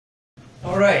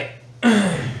All right.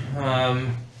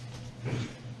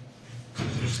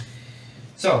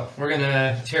 So we're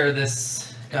gonna tear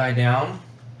this guy down.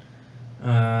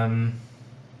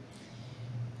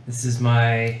 This is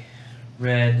my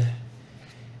RED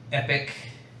Epic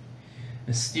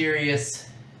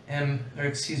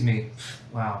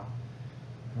Wow,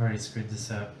 I've already screwed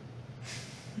this up.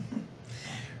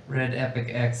 RED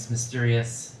Epic-X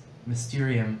Mysterium-X.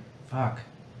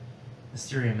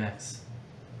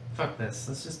 Fuck this.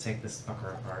 Let's just take this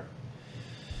fucker apart.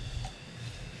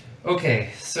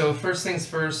 Okay, so first things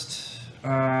first.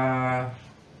 I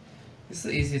guess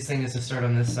the easiest thing is to start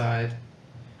on this side.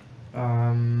 You're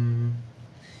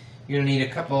gonna need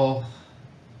a couple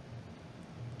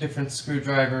different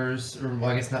screwdrivers, or well,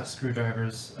 I guess not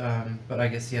screwdrivers, but I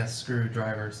guess yes,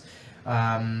 screwdrivers.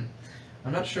 I'm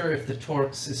not sure if the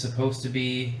Torx is supposed to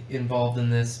be involved in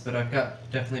this, but I've got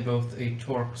definitely both a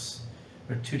Torx,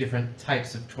 or two different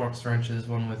types of Torx wrenches,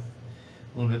 one with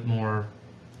a little bit more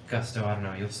gusto, I don't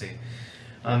know, you'll see.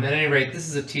 At any rate, this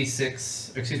is a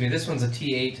T6, excuse me, this one's a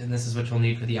T8, and this is what you'll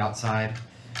need for the outside.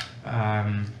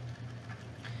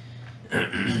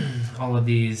 All of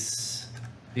these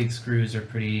big screws are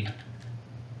pretty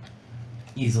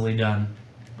easily done.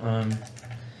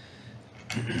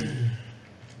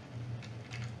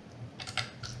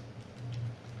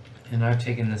 And I've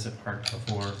taken this apart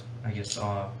before, I guess,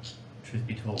 truth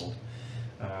be told.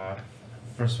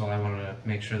 First of all, I wanted to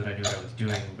make sure that I knew what I was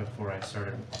doing before I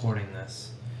started recording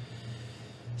this.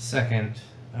 Second,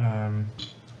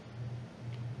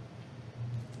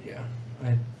 yeah,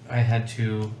 I had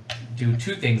to do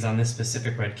two things on this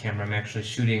specific RED camera. I'm actually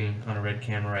shooting on a RED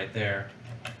camera right there.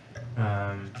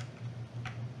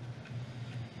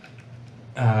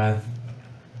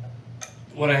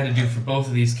 What I had to do for both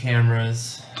of these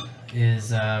cameras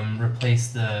is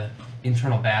replace the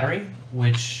internal battery,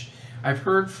 which I've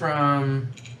heard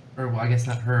from, or well, I guess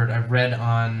not heard, I've read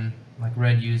on like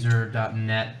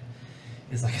reduser.net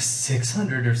is like a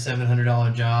 $600 or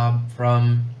 $700 job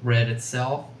from RED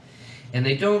itself, and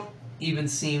they don't even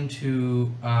seem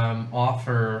to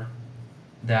offer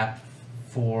that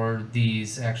for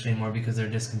these actually anymore because they're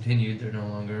discontinued. They're no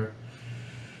longer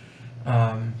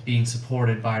being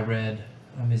supported by RED.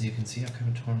 As you can see, I've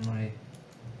kind of torn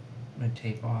my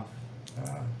tape off,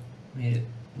 made it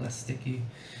less sticky.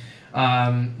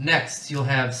 Next, you'll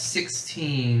have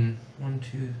 16, 1, 2,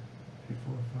 3,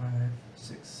 4, 5,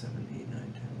 6, 7, 8, 9, 10,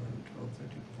 11, 12,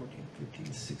 13, 14,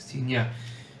 15, 16, yeah,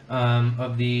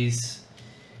 of these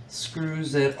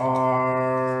screws that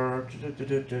are, I think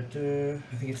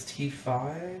it's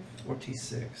T5 or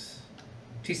T6?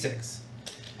 T6.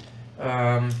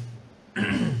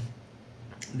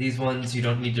 These ones you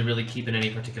don't need to really keep in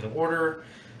any particular order.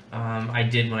 I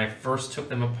did when I first took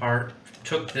them apart,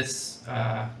 took this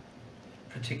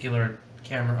particular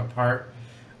camera apart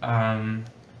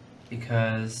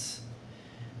because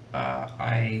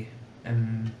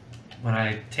when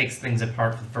I take things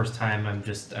apart for the first time, I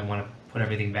want to put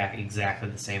everything back exactly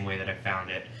the same way that I found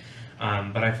it.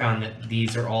 But I found that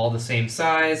these are all the same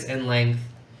size and length,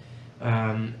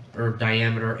 or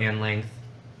diameter and length,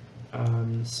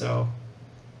 so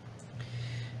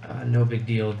no big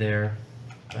deal there.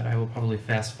 But I will probably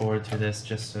fast forward through this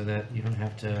just so that you don't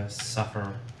have to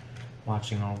suffer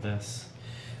watching all this.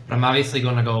 But I'm obviously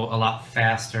going to go a lot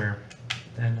faster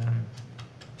than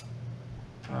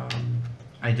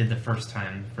I did the first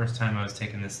time. The first time I was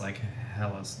taking this like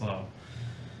hella slow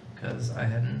because I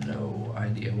had no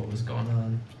idea what was going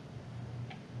on.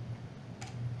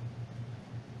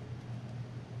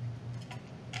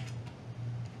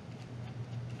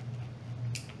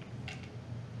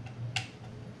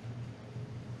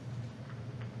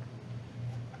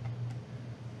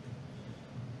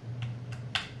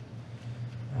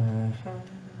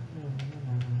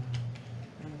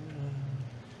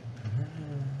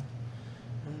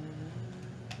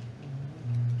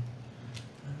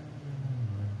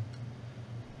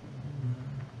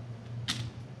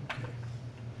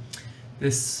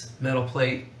 This metal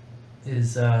plate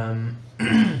is, let's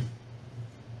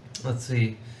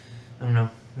see, I don't know,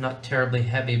 not terribly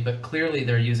heavy, but clearly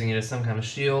they're using it as some kind of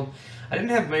shield. I didn't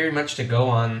have very much to go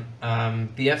on.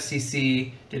 The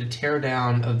FCC did a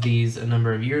teardown of these a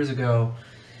number of years ago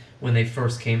when they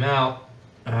first came out.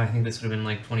 I think this would have been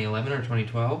like 2011 or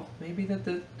 2012, maybe, that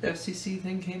the FCC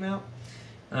thing came out.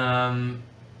 And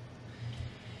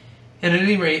at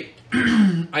any rate,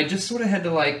 I just sort of had to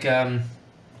like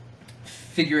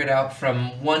figure it out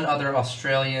from one other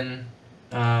Australian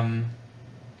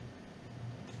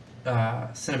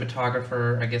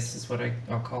cinematographer, I guess is what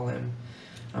I'll call him.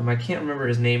 I can't remember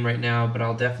his name right now, but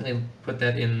I'll definitely put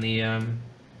that in the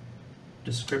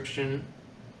description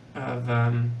of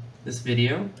this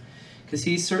video, because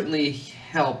he certainly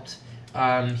helped.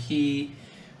 He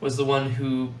was the one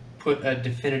who put a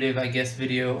definitive, I guess,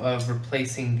 video of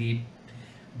replacing the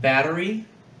battery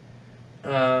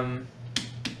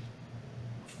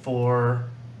for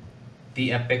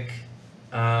the Epic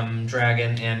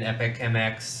Dragon and Epic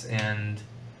MX and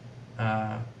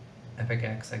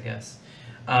Epic-X, I guess.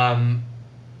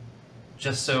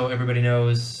 Just so everybody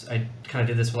knows, I kind of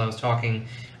did this while I was talking.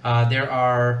 There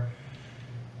are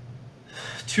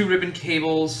 2 ribbon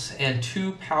cables and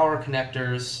 2 power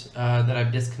connectors that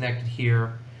I've disconnected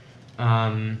here.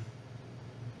 I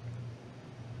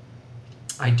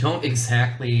don't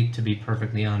exactly, to be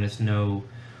perfectly honest, know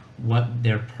what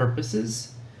their purpose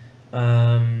is.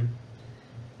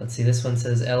 Let's see, this one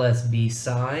says LSB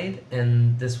side,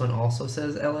 and this one also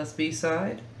says LSB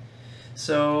side.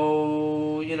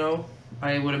 So, you know,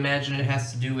 I would imagine it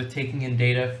has to do with taking in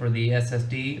data for the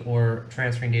SSD or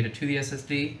transferring data to the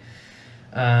SSD.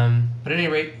 But at any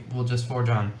rate, we'll just forge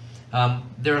on.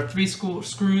 There are 3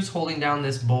 screws holding down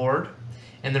this board,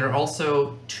 and there are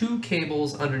also 2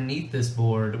 cables underneath this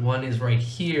board. One is right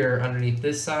here underneath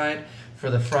this side for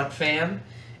the front fan,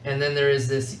 and then there is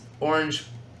this orange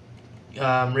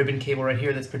ribbon cable right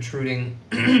here that's protruding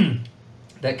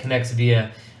that connects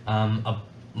via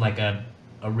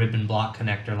a ribbon block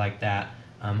connector like that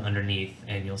underneath,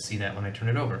 and you'll see that when I turn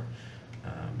it over.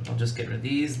 I'll just get rid of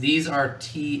these. These are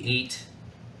T8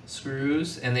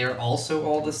 screws, and they are also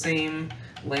all the same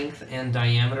length and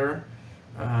diameter.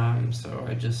 So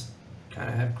I just kind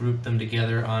of have grouped them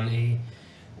together on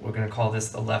we're going to call this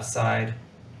the left side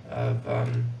of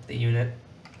the unit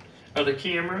of the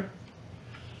camera.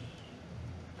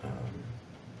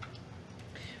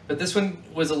 But this one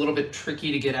was a little bit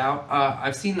tricky to get out.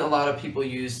 I've seen a lot of people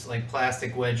use like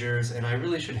plastic wedgers, and I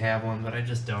really should have one, but I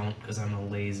just don't because I'm a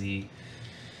lazy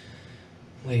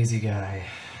guy.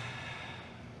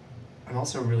 I'm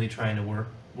also really trying to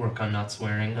work on not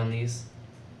swearing on these,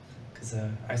 because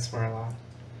I swear a lot,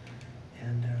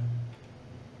 and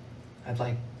I'd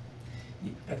like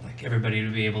everybody to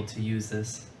be able to use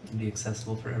this and be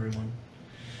accessible for everyone.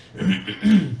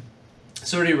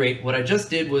 So at any rate, what I just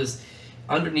did was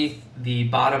underneath the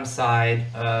bottom side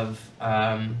of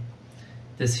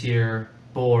this here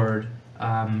board,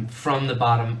 from the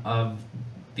bottom of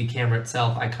the camera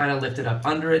itself, I kind of lifted up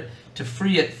under it to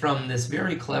free it from this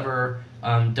very clever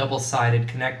double-sided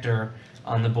connector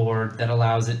on the board that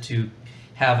allows it to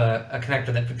have a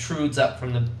connector that protrudes up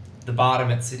from the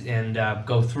bottom and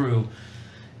go through.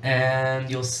 And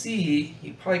you'll see,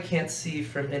 you probably can't see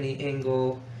from any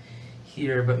angle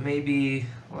here, but maybe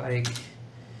like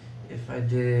if I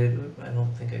did, I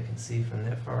don't think I can see from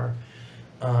that far.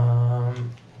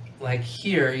 Like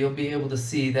here, you'll be able to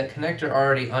see that connector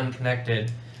already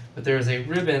unconnected, but there's a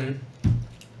ribbon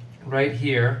right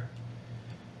here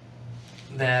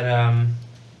that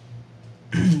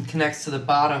connects to the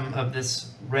bottom of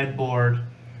this red board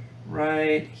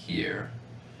right here.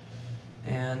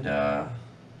 And that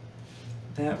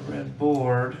red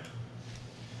board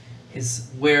is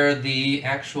where the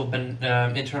actual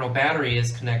internal battery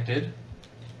is connected.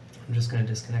 I'm just going to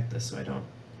disconnect this so I don't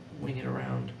wing it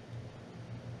around.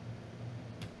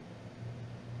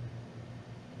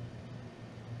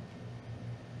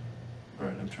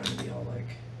 Alright, I'm trying to be all like,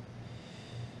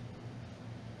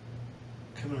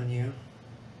 come on you.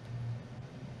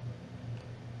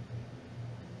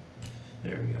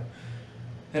 There we go.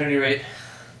 At any rate,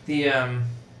 the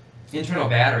internal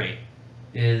battery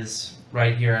is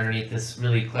right here underneath this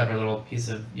really clever little piece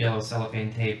of yellow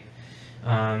cellophane tape.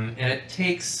 And it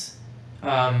takes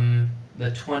the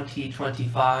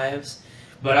 2025s,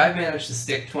 but I've managed to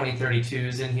stick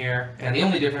 2032s in here, and the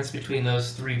only difference between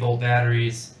those 3-volt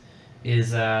batteries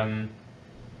is what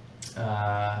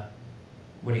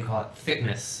do you call it,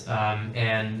 thickness,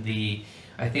 and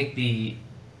I think the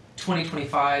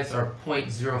 2025s are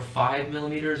 0.05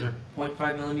 millimeters or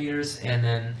 0.5 millimeters, and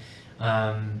then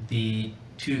the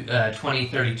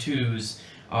 2032s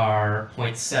are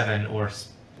 0.7 or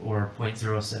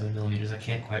 0.07 millimeters. I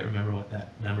can't quite remember what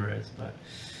that number is, but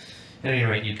at any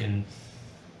rate, you can,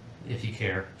 if you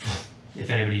care, if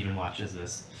anybody even watches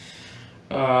this.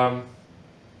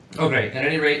 Okay, at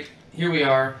any rate, here we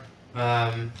are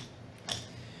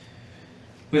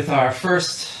with our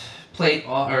first plate,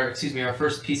 or excuse me, our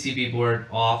first PCB board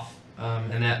off,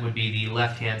 and that would be the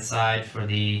left-hand side for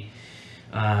the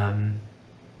red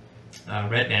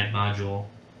band module.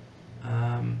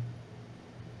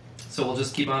 So we'll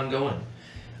just keep on going.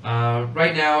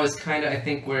 Right now is kind of, I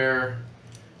think, where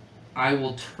I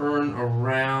will turn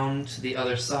around to the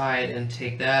other side and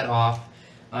take that off.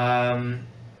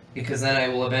 because then I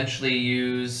will eventually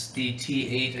use the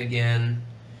T8 again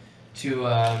to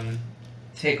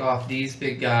take off these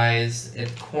big guys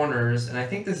at corners, and I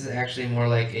think this is actually more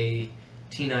like a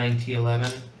T9,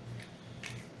 T11,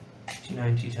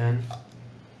 T9, T10,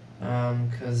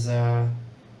 because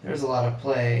there's a lot of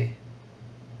play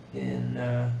in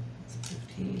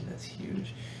 15. That's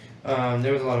huge.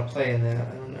 There was a lot of play in that.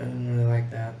 I didn't really like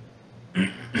that.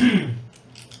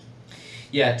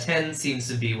 Yeah, 10 seems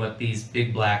to be what these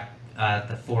big black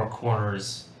the four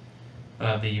corners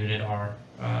of the unit are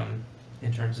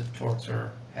in terms of torques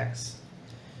or hex.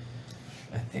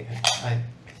 I think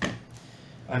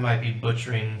I might be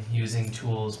butchering using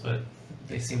tools, but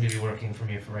they seem to be working for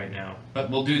me for right now. But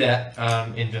we'll do that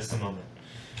in just a moment.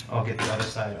 I'll get the other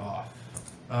side off.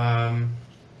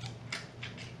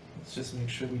 Let's just make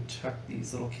sure we tuck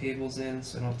these little cables in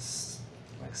so I don't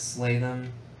like slay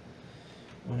them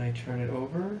when I turn it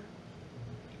over.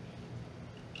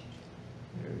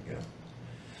 There we go.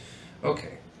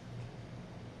 Okay.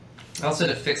 Also,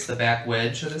 to fix the back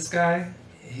wedge of this guy,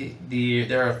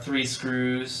 there are 3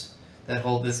 screws that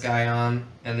hold this guy on,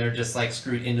 and they're just like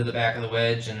screwed into the back of the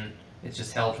wedge, and it's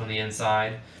just held from the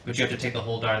inside. But you have to take the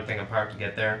whole darn thing apart to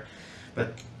get there.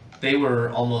 But they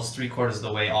were almost 3/4 of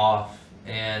the way off,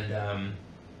 and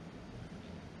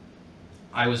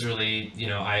I was really,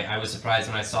 I was surprised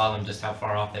when I saw them just how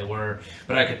far off they were.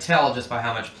 But I could tell just by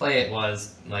how much play it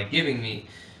was like giving me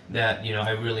that,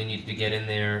 I really needed to get in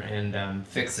there and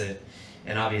fix it.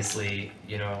 And obviously,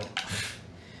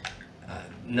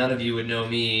 none of you would know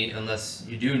me unless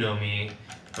you do know me,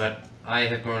 but I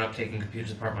have grown up taking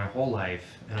computers apart my whole life,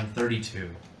 and I'm 32.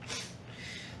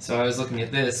 So I was looking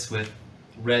at this with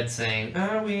RED saying,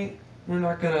 we're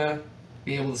not going to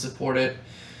be able to support it.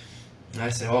 And I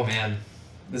said, oh man,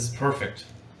 this is perfect.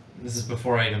 This is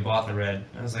before I even bought the RED.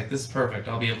 I was like, this is perfect.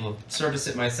 I'll be able to service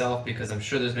it myself because I'm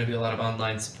sure there's going to be a lot of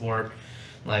online support.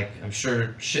 Like, I'm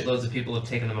sure shitloads of people have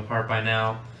taken them apart by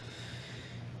now.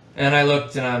 And I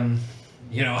looked, and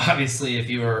obviously if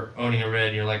you were owning a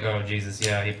RED, you're like, oh Jesus,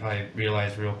 yeah, you probably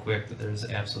realized real quick that there's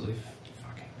absolutely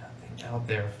fucking nothing out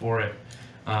there for it.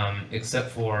 Except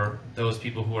for those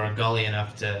people who are gully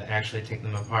enough to actually take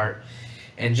them apart.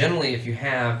 And generally, if you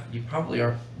have, you probably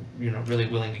are, really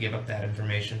willing to give up that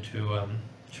information to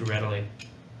readily.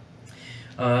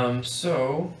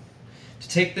 So, to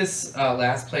take this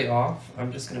last plate off,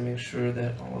 I'm just going to make sure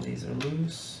that all of these are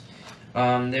loose.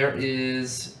 There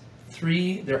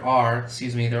are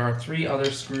 3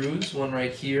 other screws. One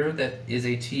right here that is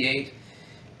a T8,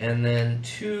 and then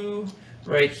 2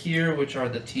 right here, which are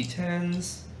the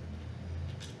T10s.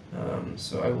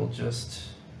 So I will just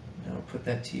put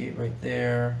that T8 right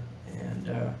there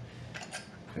and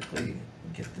quickly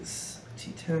get this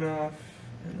T10 off,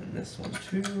 and then this one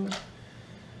too.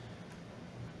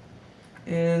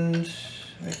 And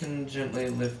I can gently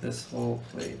lift this whole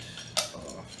plate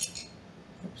off.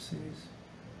 Oopsies.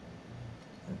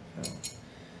 That fell.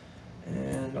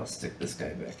 And I'll stick this guy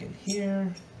back in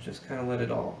here. Just kind of let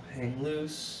it all hang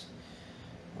loose.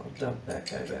 I'll dump that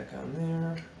guy back on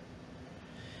there.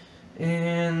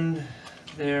 And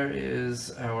there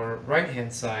is our right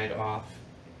hand side off.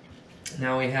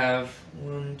 Now we have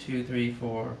 1, 2, 3,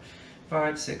 4,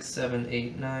 5, 6, 7,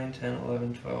 8, 9, 10,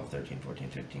 11, 12, 13, 14,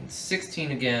 15,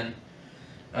 16 again.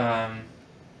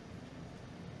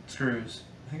 Screws.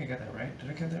 I think I got that right. Did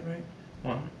I get that right?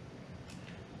 1,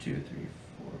 2, 3,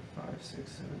 4, 5,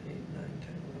 6, 7, 8, 9,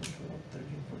 10, 11, 12,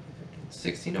 13, 14, 15,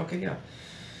 16. Okay, yeah.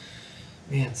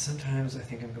 Man, sometimes I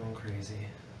think I'm going crazy.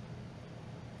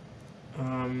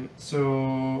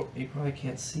 So you probably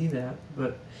can't see that,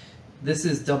 but this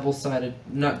is double-sided,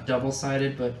 not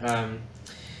double-sided, but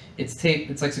it's tape,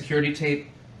 it's like security tape,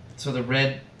 so the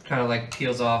red kind of like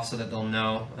peels off so that they'll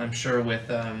know. I'm sure with,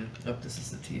 oh, this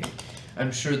is the T8.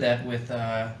 I'm sure that with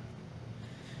the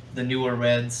newer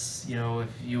Reds, if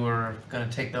you were going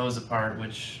to take those apart,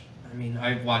 which, I mean,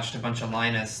 I've watched a bunch of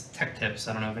Linus Tech Tips,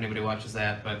 I don't know if anybody watches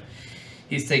that, but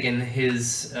he's taken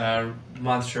his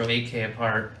Monstro 8K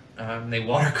apart. They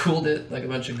water cooled it like a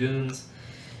bunch of goons.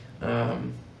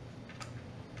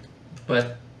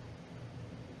 But,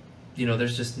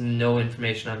 there's just no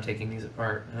information on taking these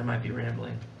apart. I might be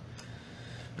rambling.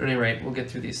 But at any rate, we'll get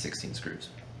through these 16 screws.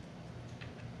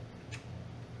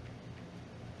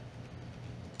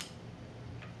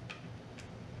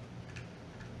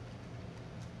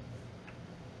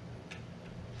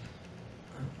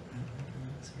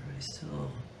 Is everybody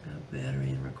still got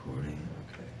battery and recording?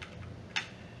 Okay. I'm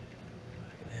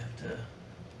gonna have to.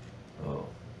 Oh.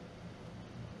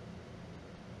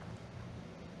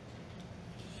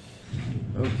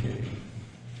 Okay.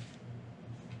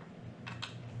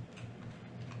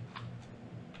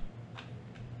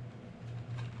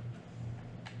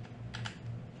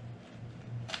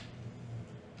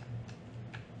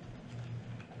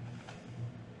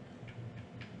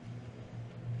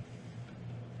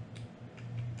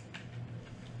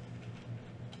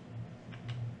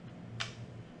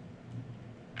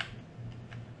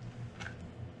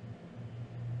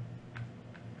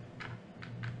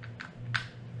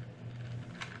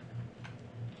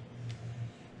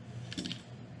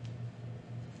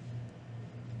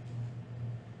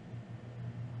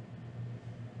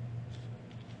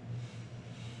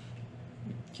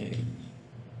 Okay.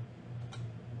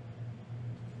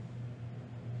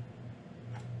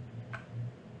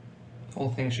 Whole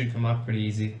thing should come off pretty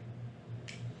easy.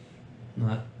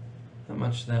 Not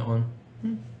much to that one.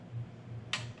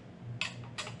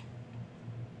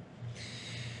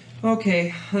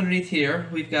 Okay, underneath here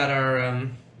we've got our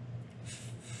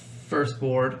first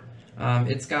board.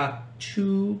 It's got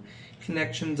 2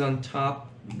 connections on top,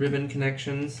 ribbon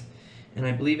connections, and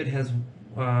I believe it has,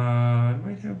 I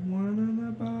might have 1 on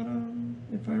the bottom,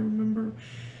 if I remember.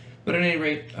 But at any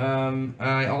rate,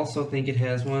 I also think it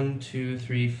has 1, 2,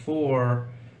 3, 4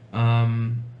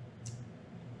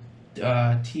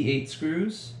 T8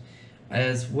 screws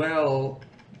as well.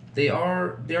 They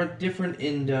are different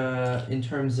in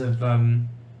terms of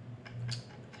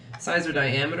size or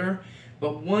diameter,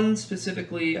 but one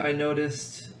specifically I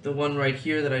noticed, the one right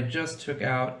here that I just took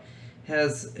out,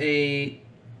 has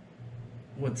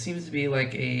what seems to be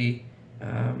like a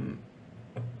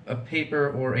paper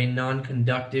or a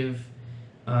non-conductive,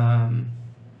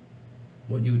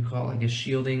 what you would call, I guess,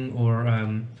 shielding or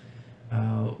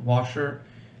washer,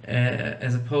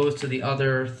 as opposed to the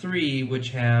other 3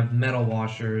 which have metal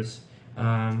washers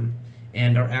and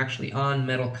are actually on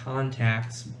metal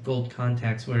contacts, gold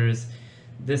contacts, whereas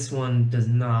this one does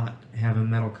not have a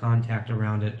metal contact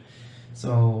around it.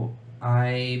 So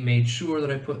I made sure that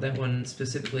I put that one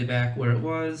specifically back where it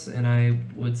was, and I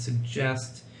would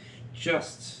suggest,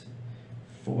 just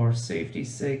for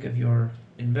safety's sake of your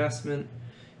investment,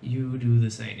 you do the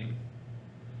same.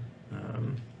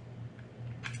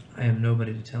 I am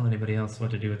nobody to tell anybody else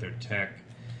what to do with their tech,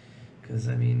 because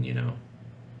I mean, you know,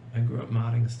 I grew up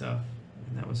modding stuff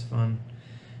and that was fun,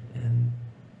 and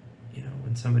you know,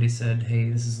 when somebody said, hey,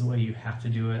 this is the way you have to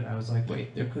do it, I was like,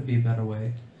 wait, there could be a better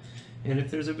way, and if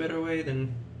there's a better way,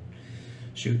 then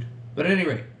shoot. But at any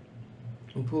rate,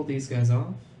 we'll pull these guys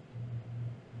off.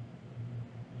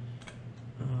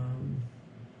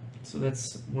 So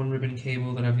that's one ribbon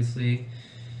cable that obviously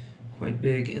quite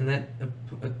big, and that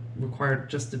required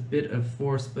just a bit of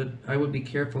force, but I would be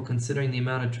careful considering the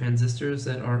amount of transistors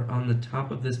that are on the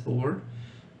top of this board,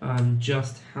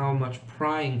 just how much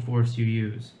prying force you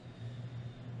use.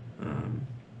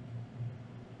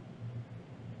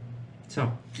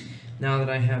 So now that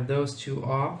I have those 2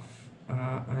 off,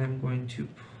 I'm going to,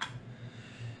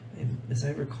 as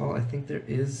I recall, I think there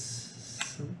is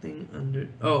something under,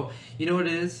 oh, you know what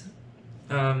it is?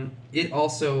 It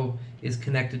also is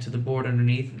connected to the board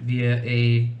underneath via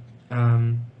a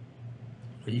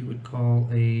what you would call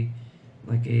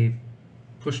like a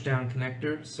push down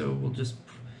connector. So we'll just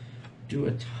do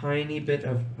a tiny bit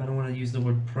of, I don't want to use the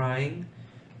word prying,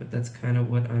 but that's kind of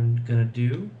what I'm gonna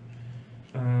do.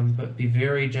 But be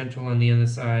very gentle on the other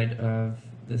side of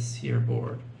this here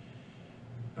board,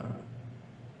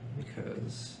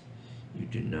 because you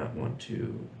do not want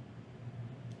to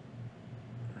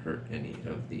hurt any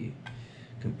of the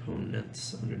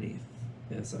components underneath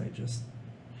as I just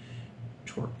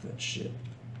torque that shit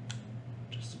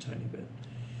just a tiny bit.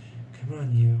 Come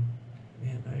on, you.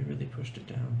 Man, I really pushed it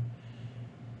down.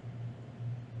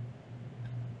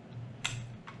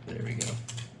 There we go.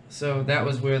 So that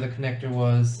was where the connector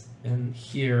was, and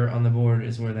here on the board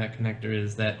is where that connector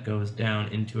is that goes down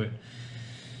into it.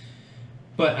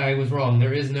 But I was wrong,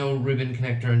 there is no ribbon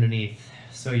connector underneath,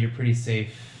 so you're pretty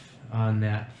safe on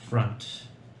that front.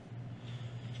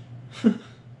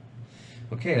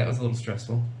 Okay, that was a little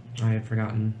stressful. I had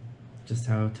forgotten just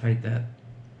how tight that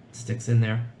sticks in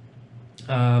there.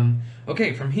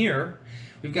 Okay, from here,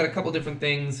 we've got a couple different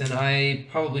things, and I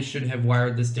probably should have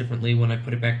wired this differently when I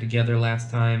put it back together last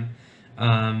time.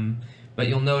 But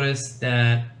you'll notice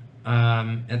that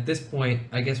at this point,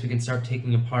 I guess we can start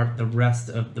taking apart the rest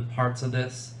of the parts of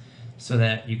this so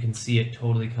that you can see it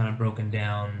totally kind of broken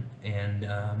down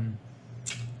and,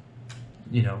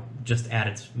 you know, just at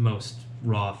its most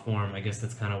raw form. I guess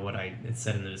that's kind of what it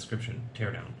said in the description,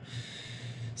 teardown.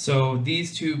 So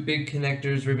these 2 big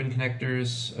connectors, ribbon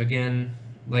connectors, again,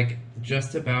 like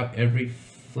just about every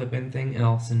flippin' thing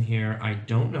else in here, I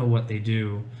don't know what they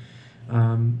do.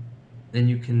 And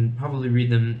you can probably read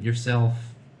them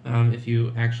yourself if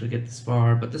you actually get this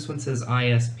far, but this one says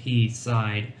ISP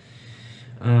side.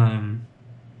 I'll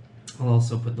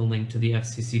also put the link to the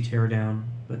FCC teardown,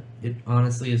 but it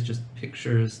honestly is just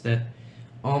pictures that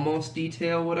almost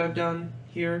detail what I've done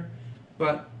here,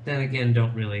 but then again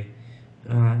don't really,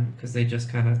 because they just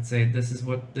kind of say this is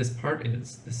what this part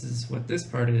is, this is what this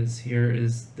part is, here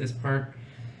is this part,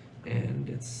 and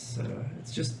it's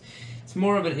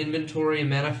more of an inventory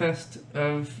manifest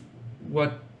of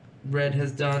what RED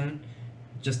has done,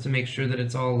 just to make sure that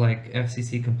it's all like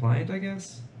FCC compliant, I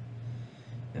guess.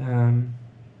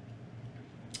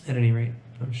 At any rate,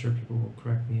 I'm sure people will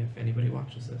correct me if anybody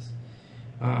watches this.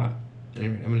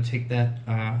 Anyway, I'm going to take that.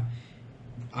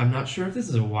 I'm not sure if this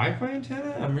is a Wi-Fi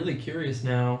antenna. I'm really curious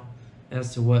now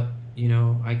as to what, you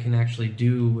know, I can actually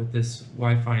do with this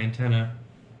Wi-Fi antenna.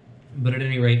 But at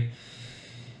any rate,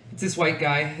 it's this white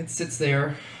guy. It sits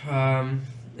there, and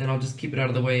I'll just keep it out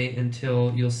of the way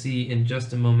until you'll see in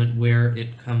just a moment where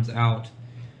it comes out.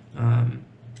 And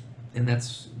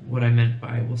that's what I meant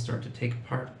by we'll start to take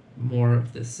apart more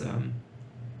of this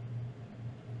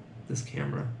this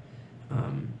camera,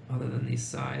 other than these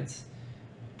sides.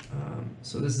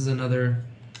 So this is another,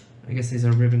 I guess these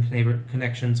are ribbon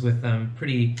connections with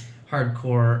pretty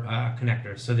hardcore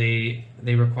connectors. So they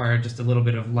require just a little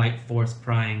bit of light force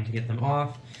prying to get them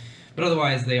off, but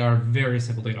otherwise they are very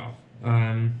simple to get off.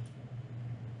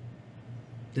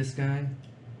 This guy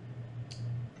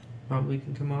probably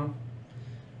can come off.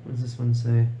 What does this one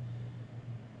say?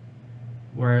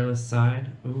 Wireless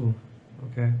side. Ooh,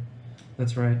 okay.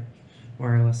 That's right.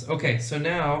 Wireless. Okay, so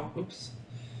now, oops.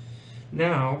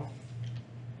 Now,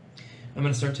 I'm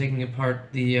going to start taking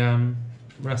apart the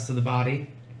rest of the body.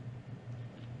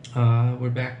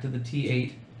 We're back to the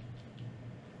T8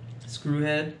 screw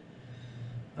head.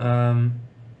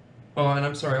 Oh, and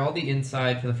I'm sorry, all the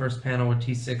inside for the first panel were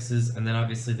T6s, and then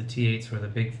obviously the T8s were the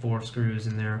big 4 screws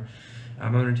in there.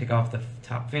 I'm going to take off the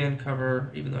top fan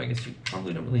cover, even though I guess you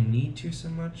probably don't really need to so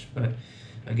much, but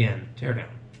again, tear down,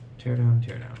 tear down,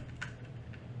 tear down.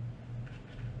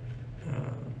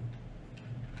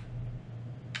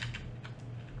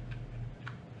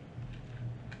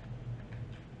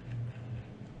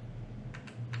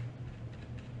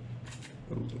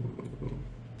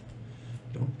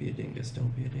 Don't be a dingus,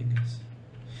 don't be a dingus.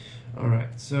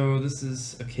 Alright, so this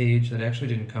is a cage that actually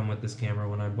didn't come with this camera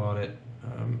when I bought it,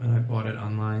 and I bought it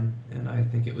online, and I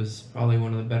think it was probably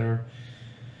one of the better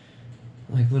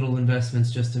like little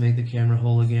investments just to make the camera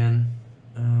whole again.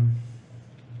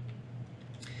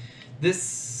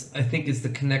 This, I think, is the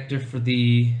connector for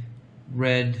the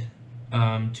RED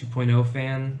 2.0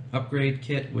 fan upgrade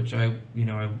kit, which I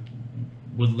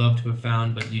would love to have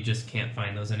found, but you just can't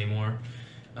find those anymore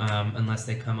unless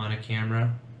they come on a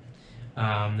camera.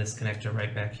 This connector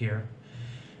right back here.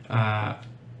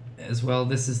 As well,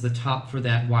 this is the top for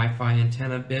that Wi-Fi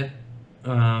antenna bit.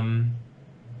 And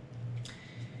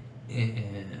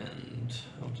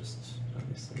I'll just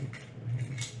obviously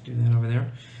do that over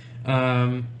there.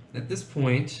 At this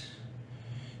point,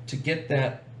 to get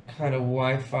that kind of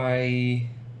Wi-Fi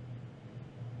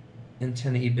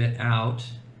antenna bit out,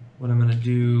 what I'm going to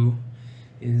do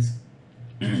is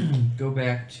go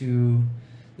back to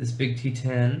this big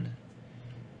T10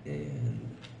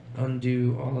 and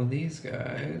undo all of these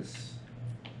guys.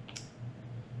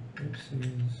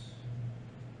 Oopsies.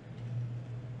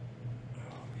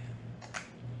 Oh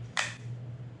man.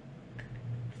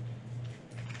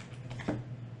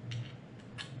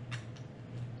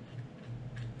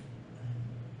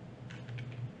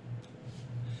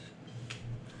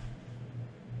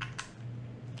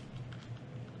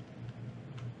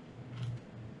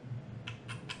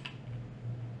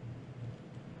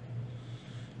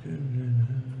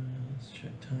 Let's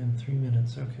check time, 3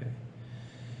 minutes, okay.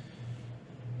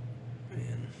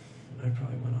 Man, I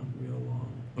probably went on real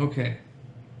long. Okay.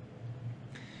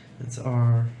 That's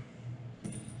our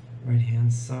right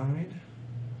hand side.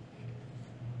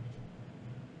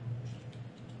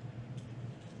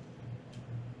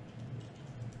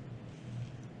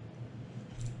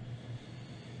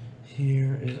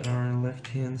 Here is our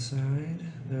left-hand side,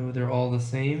 though they're all the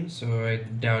same, so I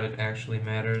doubt it actually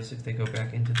matters if they go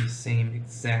back into the same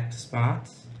exact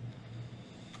spots.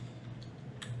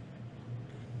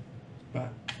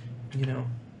 But, you know,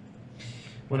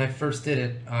 when I first did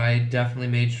it, I definitely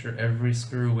made sure every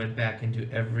screw went back into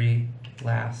every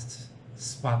last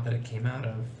spot that it came out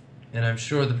of. And I'm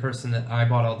sure the person that I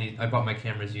bought my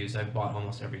cameras used. I bought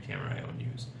almost every camera I own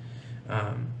used.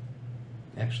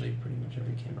 Actually, pretty much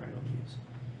every camera I don't use.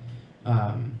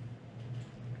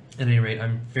 At any rate,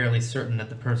 I'm fairly certain that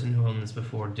the person who owned this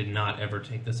before did not ever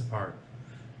take this apart,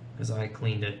 because I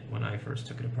cleaned it when I first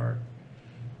took it apart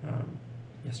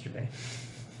yesterday.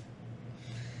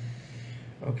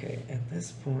 Okay, at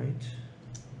this point,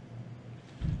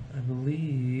 I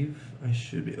believe I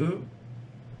should be... Oh!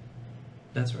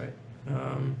 That's right.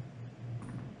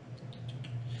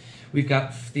 We've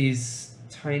got these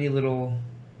tiny little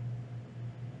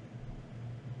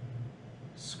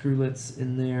screwlets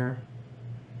in there,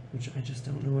 which I just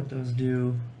don't know what those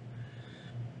do.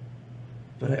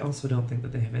 But I also don't think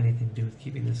that they have anything to do with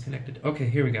keeping this connected. Okay,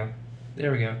 here we go.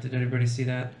 There we go. Did everybody see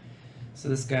that? So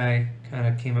this guy kind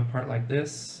of came apart like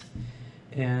this,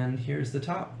 and here's the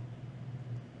top.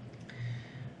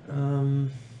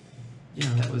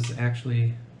 Yeah, that was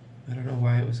actually, I don't know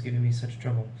why it was giving me such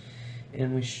trouble.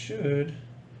 And we should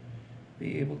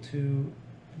be able to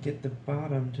get the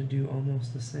bottom to do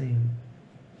almost the same.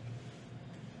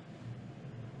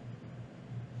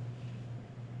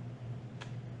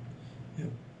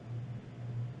 Yep.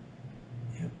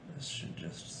 Yep, this should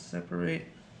just separate.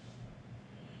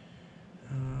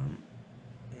 And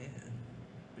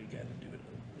we gotta do it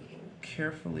a little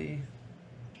carefully.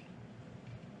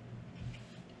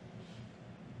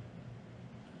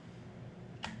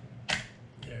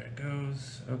 There it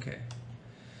goes. Okay.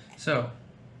 So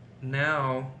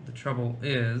now the trouble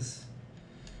is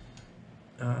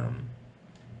almost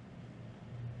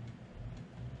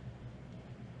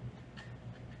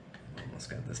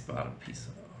got this bottom piece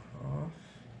off.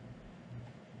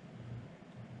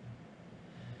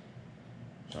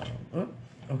 Oh,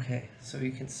 okay, so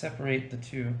you can separate the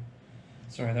two.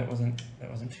 Sorry, that wasn't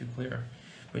too clear.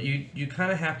 But you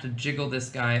kind of have to jiggle this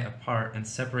guy apart and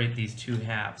separate these two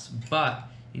halves. But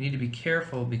you need to be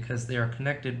careful because they are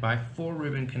connected by 4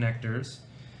 ribbon connectors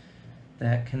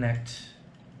that connect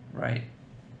right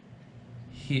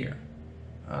here.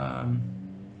 And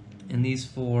these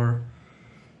 4,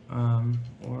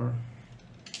 or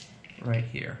right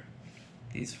here,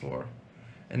 these 4.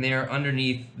 And they are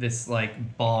underneath this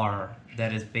like bar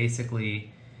that is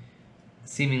basically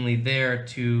seemingly there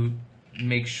to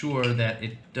make sure that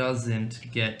it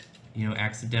doesn't get, you know,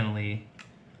 accidentally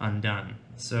undone.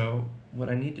 So what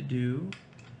I need to do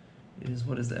is,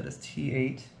 what is that? It's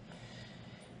T8.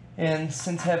 And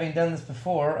since having done this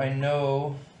before, I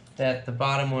know that the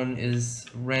bottom one is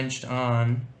wrenched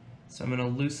on. So I'm going to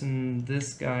loosen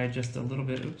this guy just a little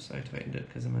bit. Oops, I tightened it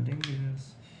because I'm a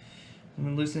dingus. I'm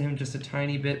going to loosen him just a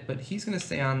tiny bit, but he's going to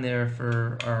stay on there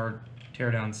for our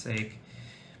teardown's sake.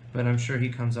 But I'm sure he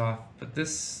comes off. But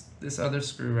this other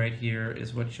screw right here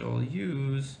is what you'll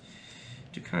use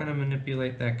to kind of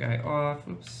manipulate that guy off.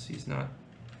 Oops, he's not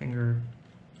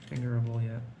fingerable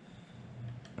yet.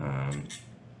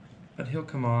 But he'll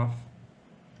come off.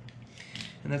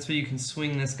 And that's where you can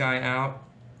swing this guy out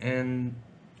and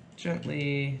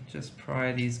gently just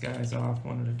pry these guys off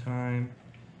one at a time.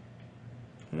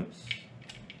 Oops.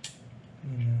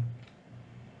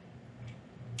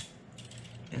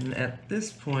 And at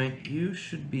this point, you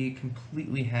should be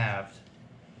completely halved.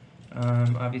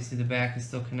 Obviously, the back is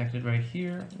still connected right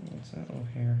here. What's that over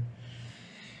here?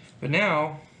 But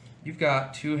now, you've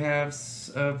got 2 halves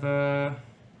of a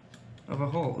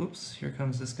hole. Oops, here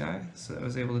comes this guy. So I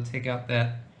was able to take out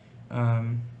that.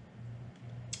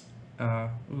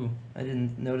 Ooh, I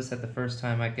didn't notice that the first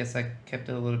time. I guess I kept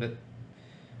it a little bit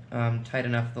tight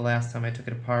enough the last time I took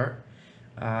it apart.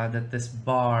 That this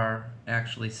bar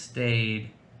actually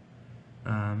stayed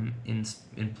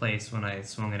in place when I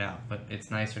swung it out, but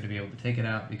it's nicer to be able to take it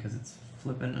out because it's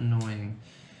flippin' annoying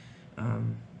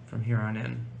from here on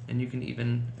in. And you can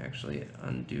even actually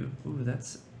undo. Ooh,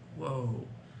 that's, whoa,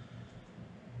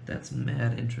 that's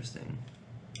mad interesting.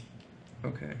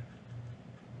 Okay.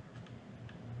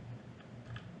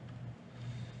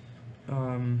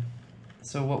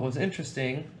 So what was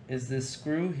interesting is this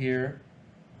screw here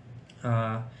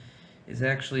is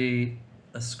actually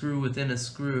a screw within a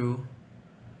screw.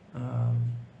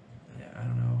 Yeah, I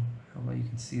don't know how well you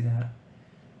can see that,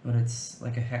 but it's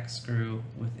like a hex screw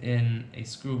within a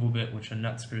screwable bit which a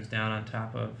nut screws down on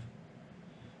top of.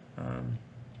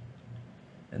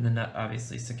 And the nut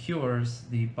obviously secures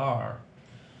the bar.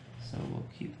 So we'll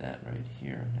keep that right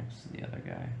here next to the other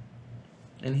guy.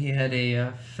 And he had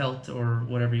a felt, or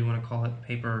whatever you want to call it,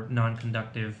 paper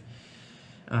non-conductive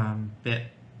bit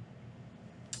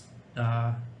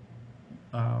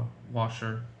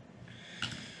washer.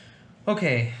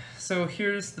 Okay, so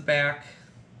here's the back.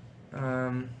 I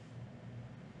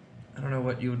don't know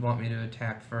what you would want me to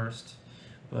attack first,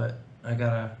 but I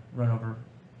gotta run over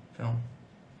film.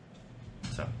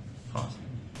 So, pause.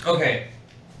 Okay,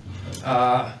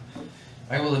 I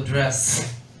will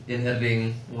address in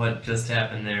editing what just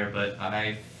happened there, but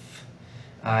I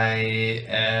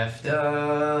effed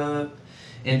up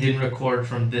and didn't record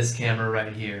from this camera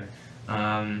right here.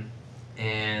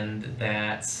 And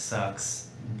that sucks,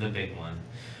 the big one.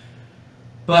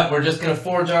 But we're just gonna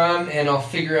forge on, and I'll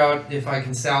figure out if I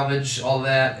can salvage all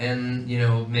that and, you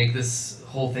know, make this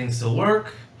whole thing still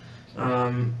work.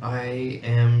 I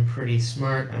am pretty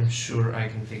smart. I'm sure I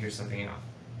can figure something out.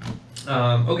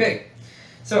 Okay,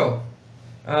 so,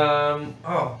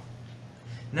 oh,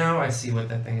 now I see what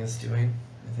that thing is doing,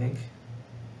 I think.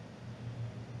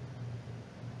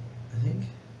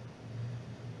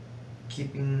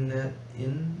 Keeping that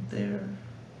in there,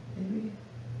 maybe?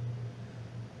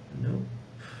 Nope.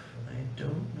 I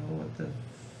don't know what the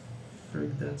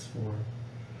that's for.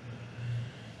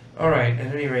 Alright,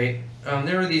 at any rate,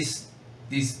 there are these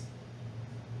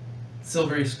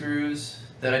silvery screws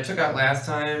that I took out last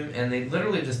time, and they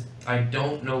literally just, I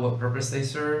don't know what purpose they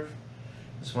serve.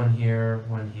 Just one here,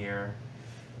 one here,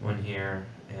 one here,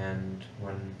 and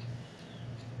one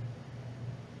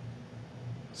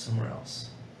somewhere else.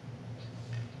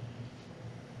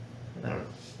 I don't know.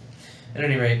 At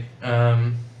any rate,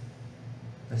 I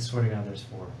swear to God there's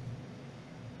 4.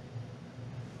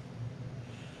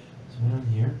 There's one on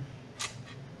here.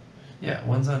 Yeah,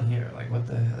 one's on here. Like, what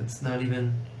the hell? It's not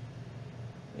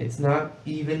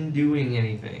even doing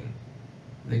anything.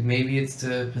 Like, maybe it's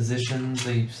to position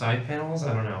the side panels?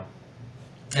 I don't know.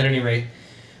 At any rate,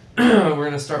 we're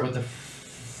going to start with this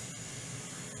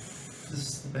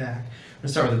is the back. We're going to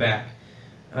start with the back.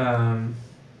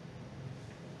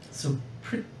 So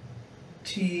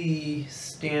pretty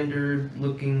standard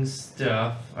looking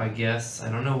stuff, I guess. I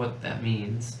don't know what that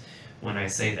means when I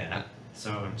say that.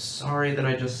 So I'm sorry that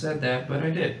I just said that, but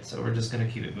I did. So we're just going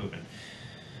to keep it moving.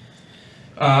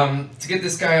 To get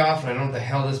this guy off, and I don't know what the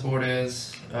hell this board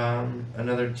is,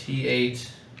 another T8,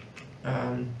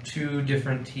 2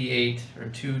 different T8, or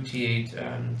 2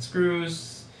 T8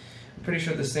 screws. I'm pretty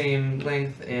sure the same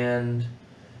length and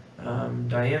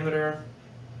diameter,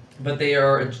 but they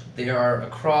are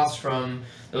across from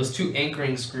those 2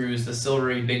 anchoring screws, the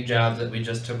silvery big jobs that we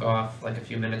just took off like a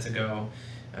few minutes ago.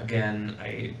 Again,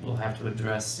 I will have to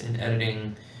address in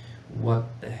editing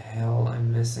what the hell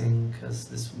I'm missing, because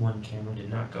this one camera did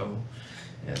not go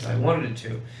as I wanted it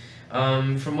to.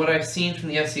 From what I've seen from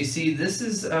the FCC, this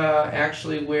is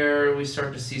actually where we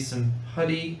start to see some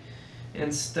putty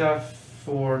and stuff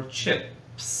for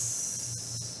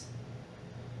chips.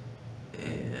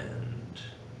 And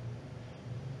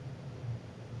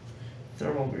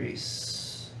thermal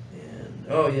grease. And,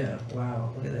 oh yeah,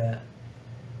 wow, look at that.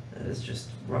 That is just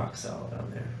rock solid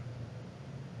on there.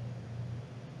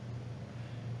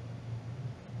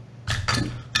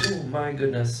 Oh my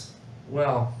goodness.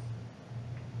 Well,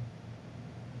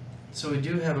 so we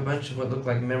do have a bunch of what look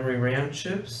like memory RAM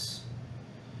chips.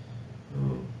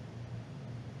 Ooh.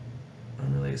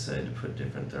 I'm really excited to put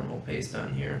different thermal paste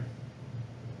on here.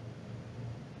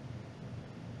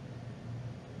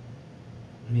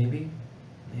 Maybe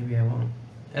I won't.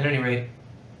 At any rate,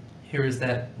 here is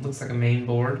that, looks like a main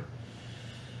board.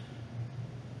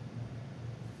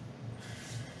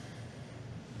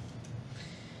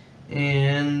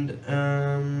 And,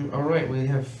 alright, we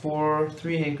have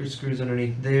 3 anchor screws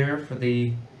underneath there for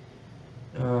the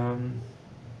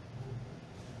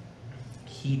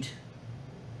heat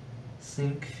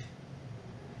sink.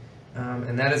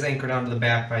 And that is anchored onto the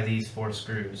back by these 4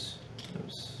 screws.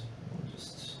 Oops, I'll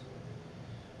just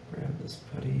grab this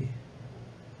putty,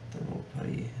 thermal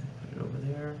putty, and put it over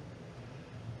there.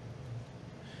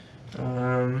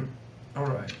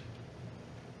 Alright.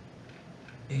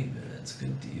 8 minutes,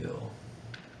 good deal.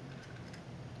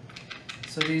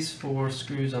 So these 4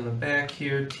 screws on the back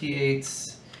here,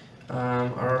 T8s,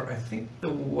 are, I think,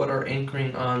 what are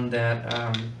anchoring on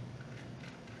that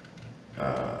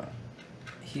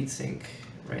heatsink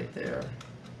right there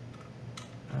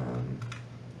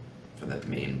for that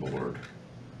main board.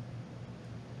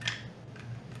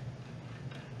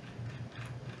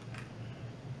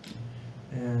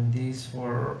 And these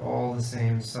 4 are all the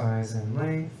same size and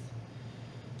length,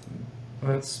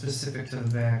 but specific to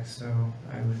the back, so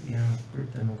I would, you know,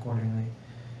 group them accordingly.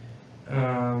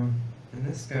 And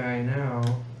this guy now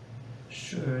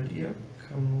should, yep,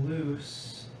 come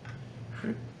loose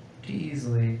pretty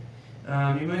easily.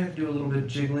 You might have to do a little bit of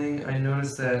jiggling. I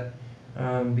noticed that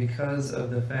because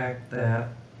of the fact that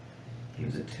he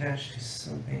was attached to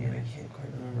something, and I can't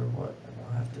quite remember what, and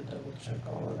I'll have to double check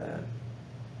all of that.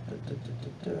 I'm gonna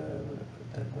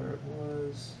put that where it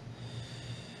was.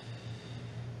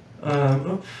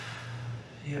 Oh,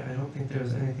 yeah, I don't think there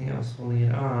was anything else holding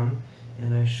it on,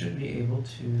 and I should be able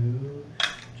to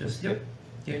just, yep,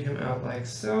 get him out like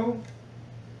so.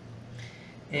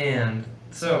 And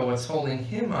so what's holding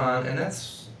him on, and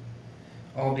that's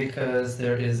all because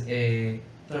there is a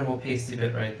thermal pasty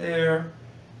bit right there,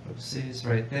 oopsies,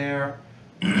 right there,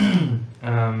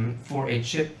 for a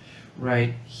chip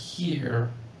right here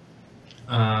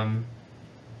on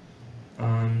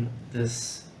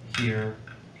this here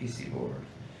PC board.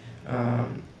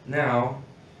 Now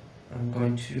I'm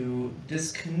going to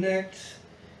disconnect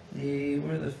the,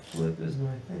 where the flip is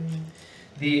my thing,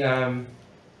 the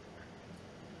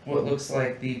what looks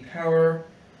like the power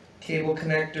cable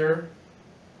connector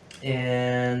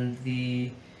and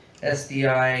the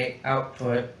SDI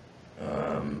output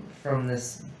from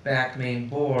this back main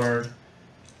board.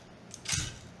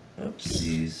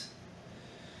 Oopsies.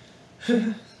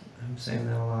 I'm saying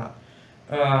that a lot.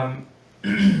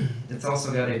 It's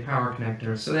also got a power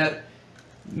connector. So that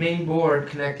main board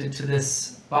connected to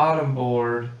this bottom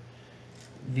board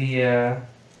via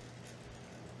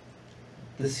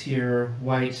this here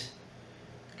white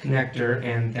connector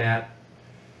and that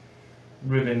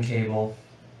ribbon cable.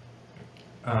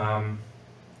 And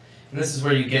this is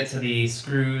where you get to the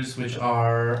screws, which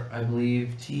are, I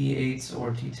believe, T8s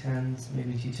or T10s,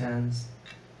 maybe T10s.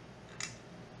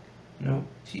 Nope,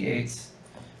 T8s.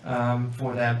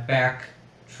 For that back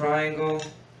triangle,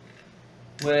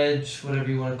 wedge, whatever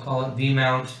you want to call it,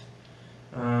 V-mount.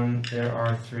 There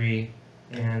are 3,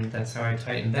 and that's how I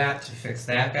tightened that to fix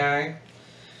that guy.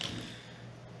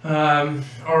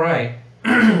 Alright,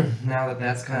 now that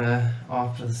that's kind of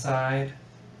off to the side,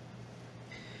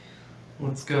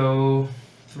 let's go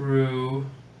through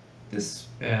this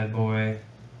bad boy.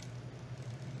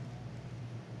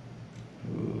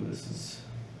 Ooh, this is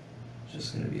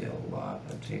just going to be a lot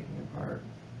of taking apart.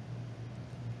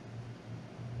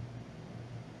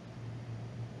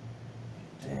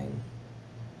 Dang.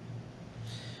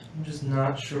 I'm just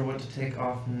not sure what to take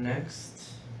off next.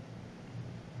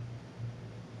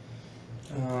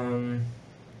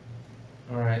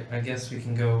 Alright, I guess we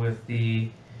can go with the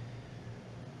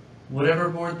whatever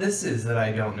board this is that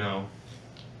I don't know.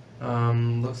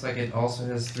 Looks like it also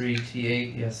has 3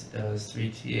 T8. Yes, it does.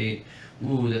 3 T8.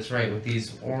 Ooh, that's right. With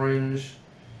these orange,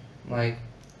 like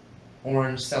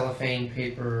orange cellophane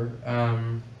paper,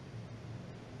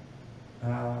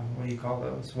 what do you call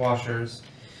those? Washers.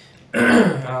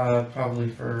 Probably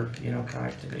for, you know,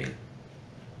 connectivity.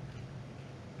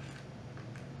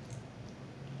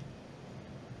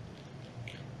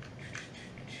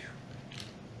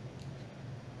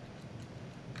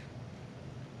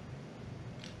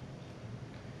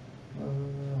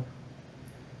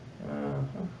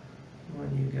 Come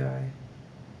on, you guy.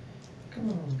 Come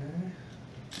on, guy.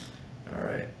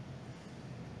 Alright.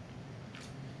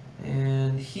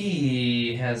 And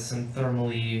he has some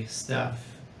thermally stuff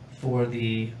for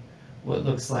the, what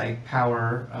looks like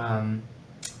power,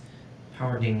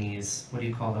 power dinghies. What do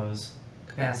you call those?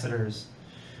 Capacitors.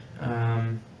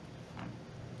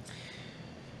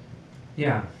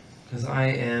 Yeah, because I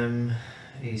am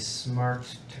a smart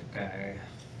tech guy.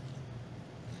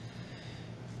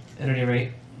 At any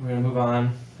rate, we're going to move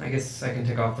on. I guess I can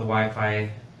take off the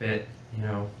Wi-Fi bit, you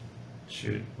know,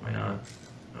 shoot, why not?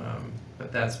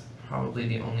 But that's probably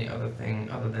the only other thing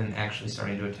other than actually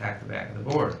starting to attack the back of the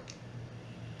board.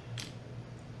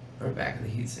 Or back of the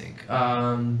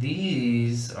heatsink.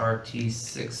 These are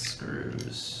T6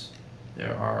 screws.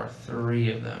 There are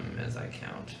 3 of them as I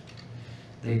count.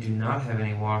 They do not have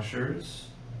any washers.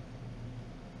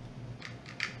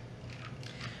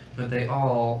 But they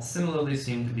all similarly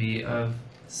seem to be of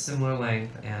similar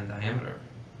length and diameter.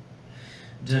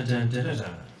 Dun, dun, dun, dun,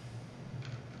 dun.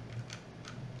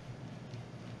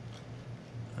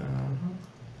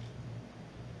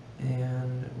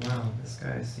 And wow, this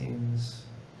guy seems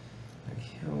like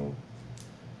he'll...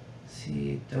 Is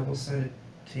he double-sided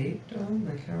taped on?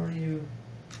 Like, how are you...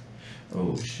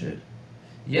 Oh shit.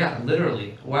 Yeah,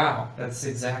 literally. Wow, that's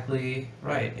exactly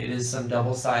right. It is some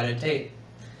double-sided tape.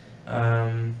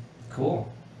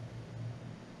 Cool.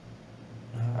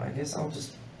 I guess I'll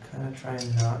just kind of try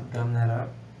and not gum that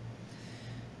up.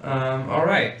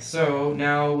 Alright, so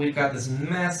now we've got this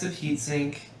massive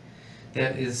heatsink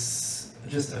that is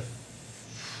just a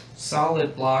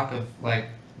solid block of, like,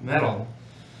 metal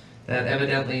that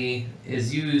evidently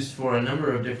is used for a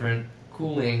number of different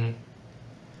cooling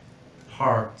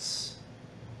parts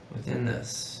within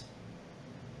this.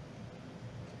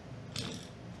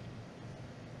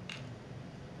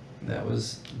 That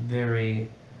was very,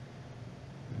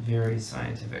 very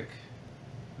scientific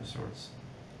of sorts.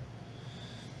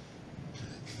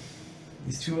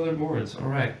 These 2 other boards,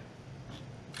 alright.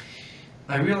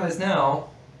 I realize now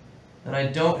that I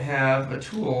don't have a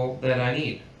tool that I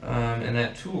need. And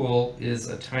that tool is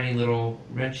a tiny little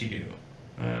wrenchy-do.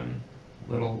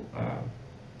 Little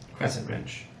crescent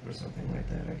wrench or something like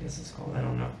that, I guess it's called. I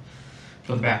don't know.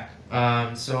 For the back.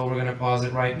 So we're going to pause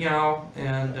it right now.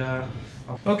 And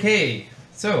okay,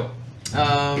 so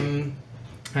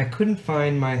I couldn't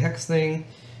find my hex thing,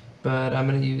 but I'm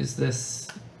going to use this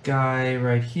guy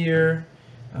right here.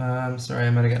 Sorry, I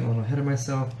might have gotten a little ahead of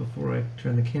myself before I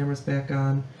turned the cameras back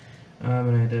on.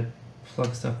 And I had to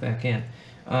plug stuff back in.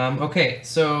 Okay,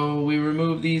 so we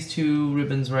remove these 2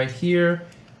 ribbons right here,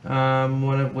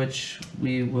 one of which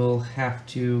we will have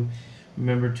to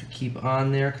remember to keep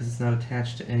on there because it's not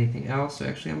attached to anything else. So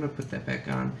actually I'm going to put that back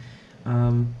on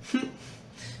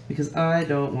because I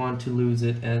don't want to lose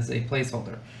it as a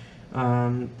placeholder.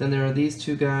 Then there are these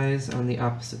two guys on the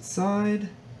opposite side.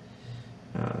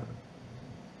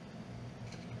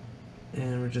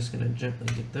 And we're just going to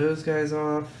gently get those guys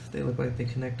off. They look like they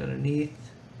connect underneath.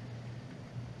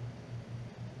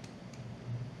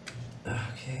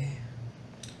 Okay.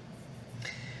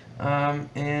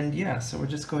 And yeah, so we're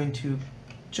just going to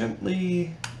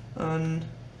gently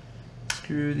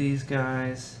unscrew these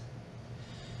guys.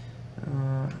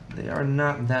 They are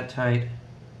not that tight,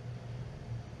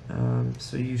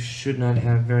 so you should not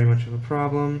have very much of a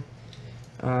problem.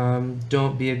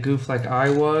 Don't be a goof like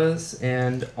I was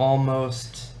and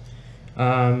almost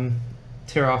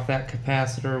tear off that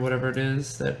capacitor, whatever it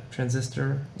is, that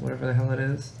transistor, whatever the hell it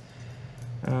is.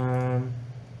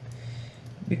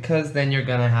 Because then you're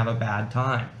gonna have a bad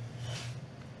time.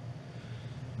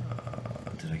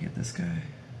 Did I get this guy?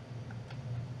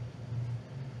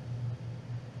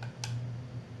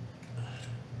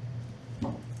 I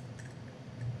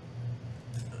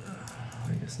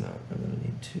guess not. I'm gonna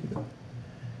need two. Come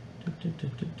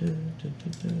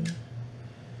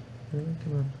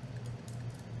on.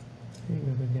 Here you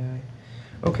go, good guy.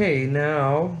 Okay,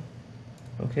 now.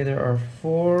 Okay, there are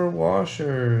 4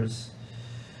 washers.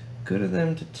 Good of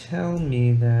them to tell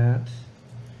me that.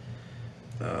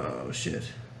 Oh,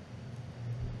 shit.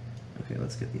 Okay,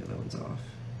 let's get the other ones off.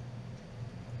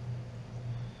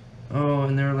 Oh,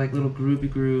 and they're like little groovy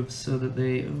grooves so that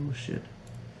they... Oh, shit.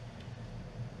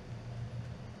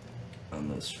 On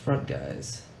those front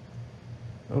guys.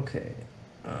 Okay.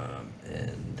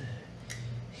 And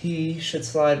he should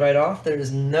slide right off. There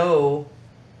is no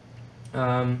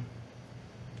connector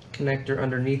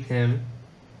underneath him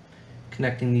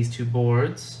connecting these two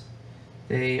boards.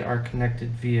 They are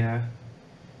connected via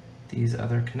these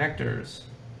other connectors.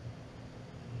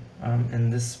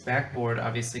 And this backboard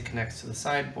obviously connects to the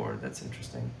sideboard. That's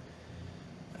interesting.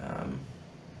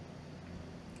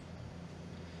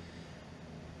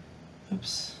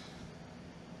 Oops.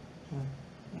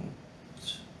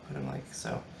 Put them like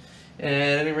so. At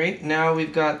any rate, now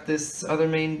we've got this other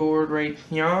main board right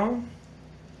here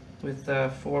with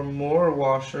 4 more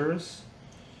washers.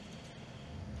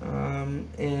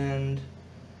 And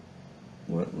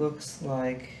what looks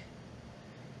like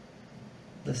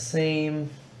the same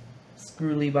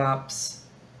screwy bops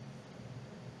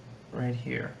right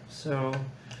here. So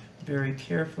very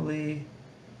carefully,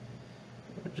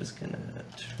 we're just gonna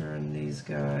turn these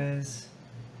guys.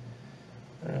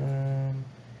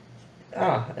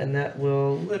 And that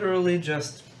will literally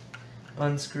just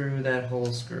unscrew that whole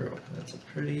screw. That's a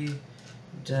pretty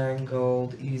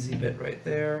dangled easy bit right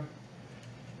there.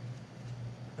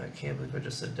 I can't believe I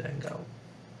just said dangle.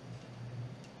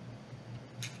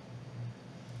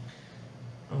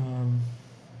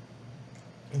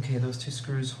 Okay, those 2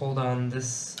 screws hold on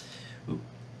this.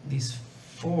 These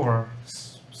 4,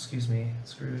 excuse me,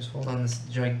 screws hold on this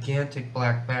gigantic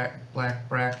black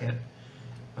bracket,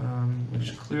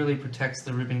 which clearly protects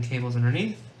the ribbon cables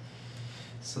underneath,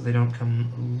 so they don't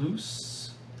come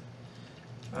loose.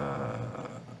 How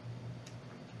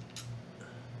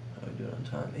do I do it on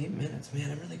time? 8 minutes. Man,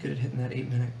 I'm really good at hitting that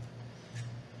 8-minute.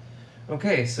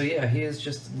 Okay, so yeah, he is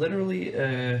just literally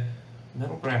a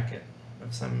metal bracket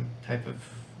of some type of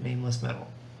nameless metal.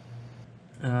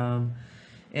 And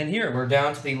here we're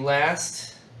down to the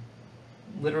last,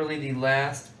 literally the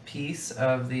last piece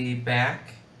of the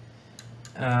back.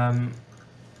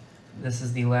 This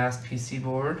is the last PC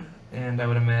board, and I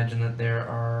would imagine that there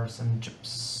are some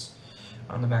chips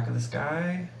on the back of this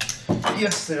guy.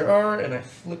 Yes, there are, and I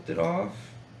flipped it off.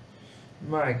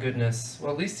 My goodness.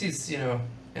 Well, at least he's, you know,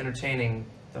 entertaining,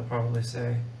 they'll probably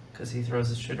say, because he throws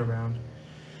his shit around.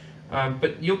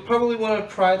 But you'll probably want to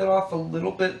pry that off a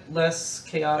little bit less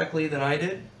chaotically than I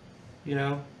did, you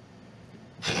know.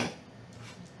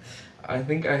 I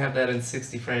think I have that in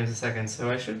 60 frames a second,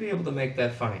 so I should be able to make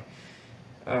that funny.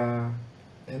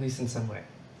 At least in some way.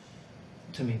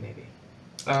 To me, maybe.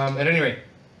 At any rate,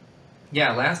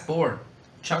 yeah, last board.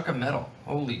 Chunk of metal.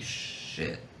 Holy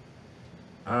shit.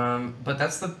 But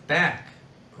that's the back.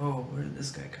 Oh, where did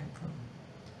this guy come from?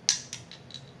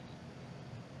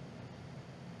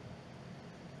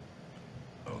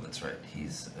 Oh, that's right.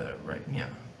 He's right, yeah.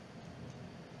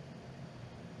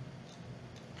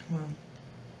 Come on.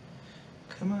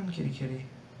 Come on, kitty kitty.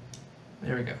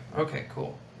 There we go. Okay,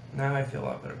 cool. Now I feel a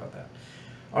lot better about that.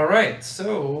 Alright,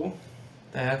 so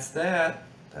that's that.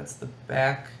 That's the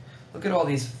back. Look at all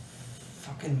these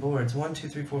fucking boards. 1, 2,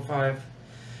 3, 4, 5,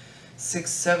 6,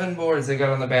 7 boards they got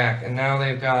on the back. And now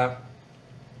they've got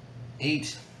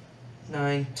 8,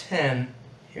 9, 10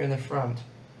 here in the front.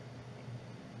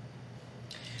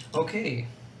 Okay.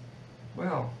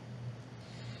 Well,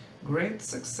 great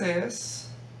success.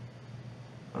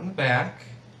 on the back.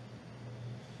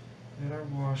 And our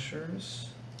washers.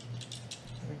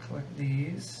 I'm gonna collect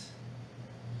these.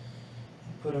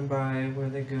 Put them by where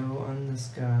they go on this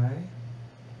guy.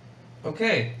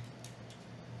 Okay.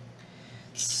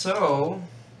 So,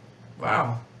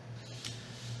 wow.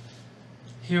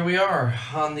 Here we are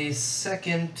on the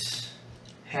second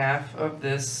half of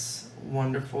this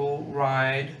wonderful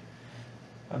ride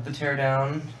of the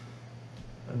teardown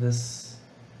of this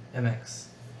MX.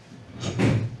 Is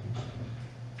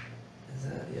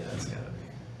that? Yeah, that's gotta be.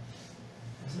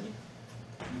 Is it?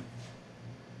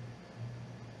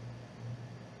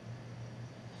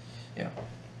 Yeah.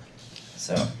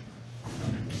 So,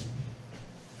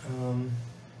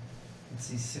 let's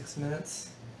see, 6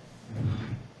 minutes.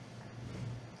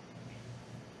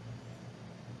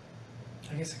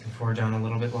 I guess I can forward down a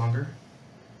little bit longer.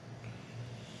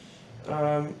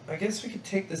 I guess we could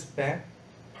take this back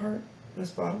part,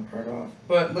 this bottom part off,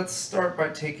 but let's start by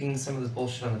taking some of this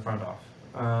bullshit on the front off.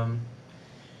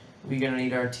 We're gonna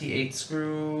need our T8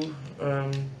 screw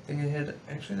thing ahead.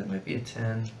 Actually, that might be a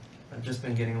 10. I've just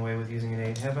been getting away with using an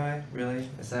 8. Have I? Really?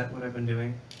 Is that what I've been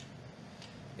doing?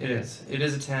 It is. It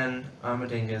is a 10. I'm a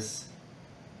dingus.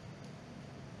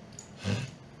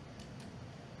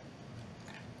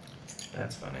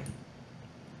 That's funny.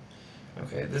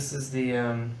 Okay, this is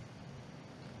the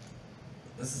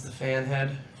fan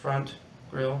head front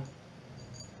grill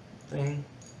thing.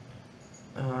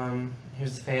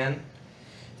 Here's the fan.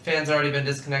 The fan's already been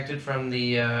disconnected from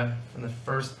the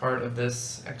first part of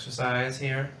this exercise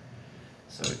here,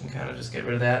 so we can kind of just get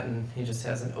rid of that, and he just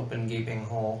has an open gaping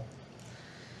hole.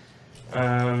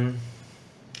 I'm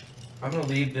gonna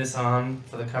leave this on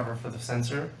for the cover for the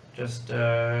sensor, just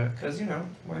because, you know,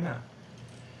 why not?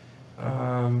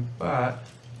 But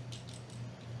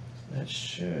that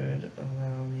should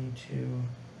allow me to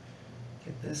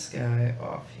get this guy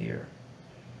off here.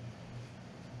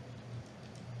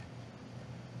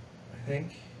 I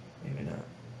think, maybe not.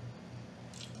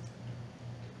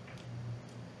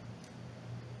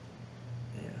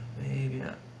 Yeah, maybe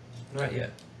not. Not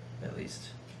yet, at least.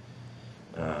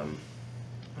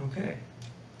 Okay.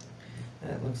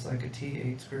 That looks like a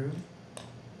T8 screw.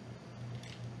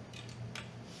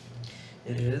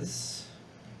 It is.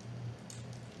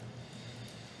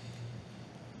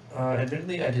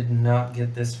 Admittedly, I did not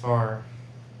get this far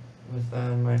with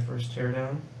my first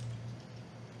teardown.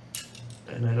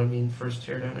 And I don't mean first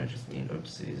teardown, I just mean,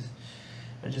 oopsies.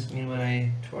 I just mean when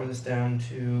I tore this down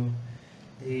to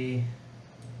the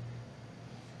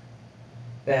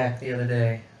back the other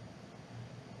day.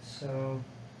 So,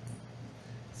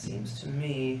 it seems to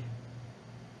me,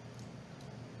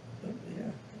 oh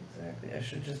yeah, exactly, I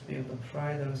should just be able to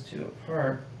pry those two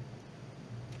apart.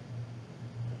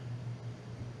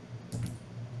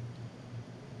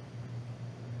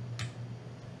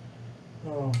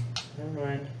 Oh, never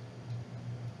mind.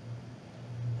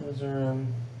 Those are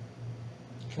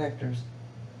connectors.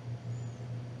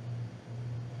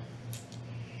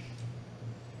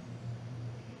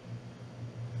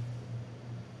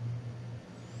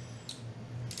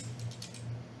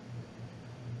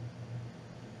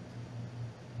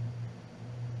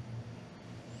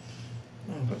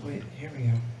 Oh, but wait, here we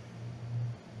go.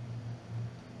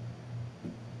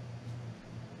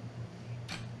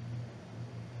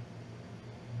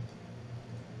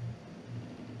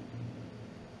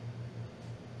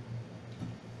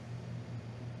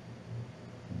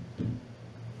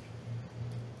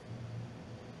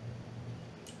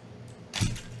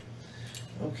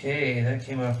 Okay, that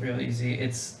came off real easy.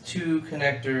 It's two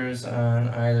connectors on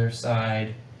either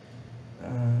side.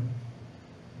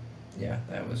 Yeah,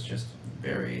 that was just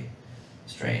very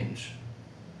strange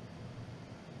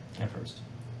at first.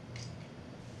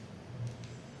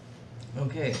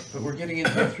 Okay, but we're getting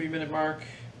into the 3-minute mark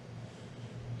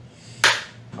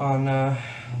on the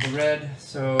red,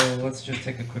 so let's just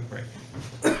take a quick break.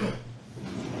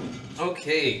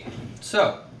 Okay,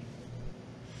 so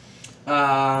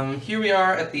here we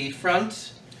are at the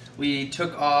front. We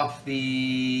took off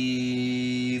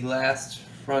the last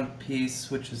front piece,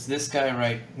 which is this guy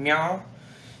right now.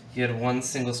 You had one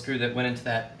single screw that went into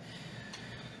that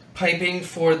piping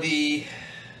for the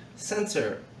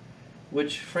sensor,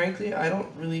 which frankly I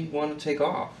don't really want to take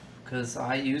off because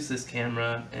I use this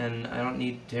camera and I don't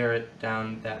need to tear it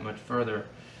down that much further.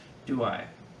 Do I?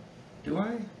 Do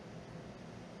I?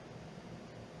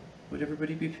 Would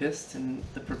everybody be pissed, and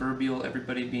the proverbial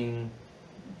everybody being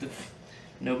the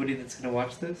nobody that's gonna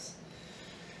watch this?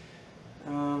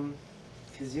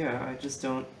 Because yeah, I just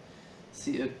don't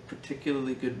see a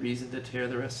particularly good reason to tear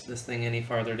the rest of this thing any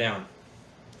farther down.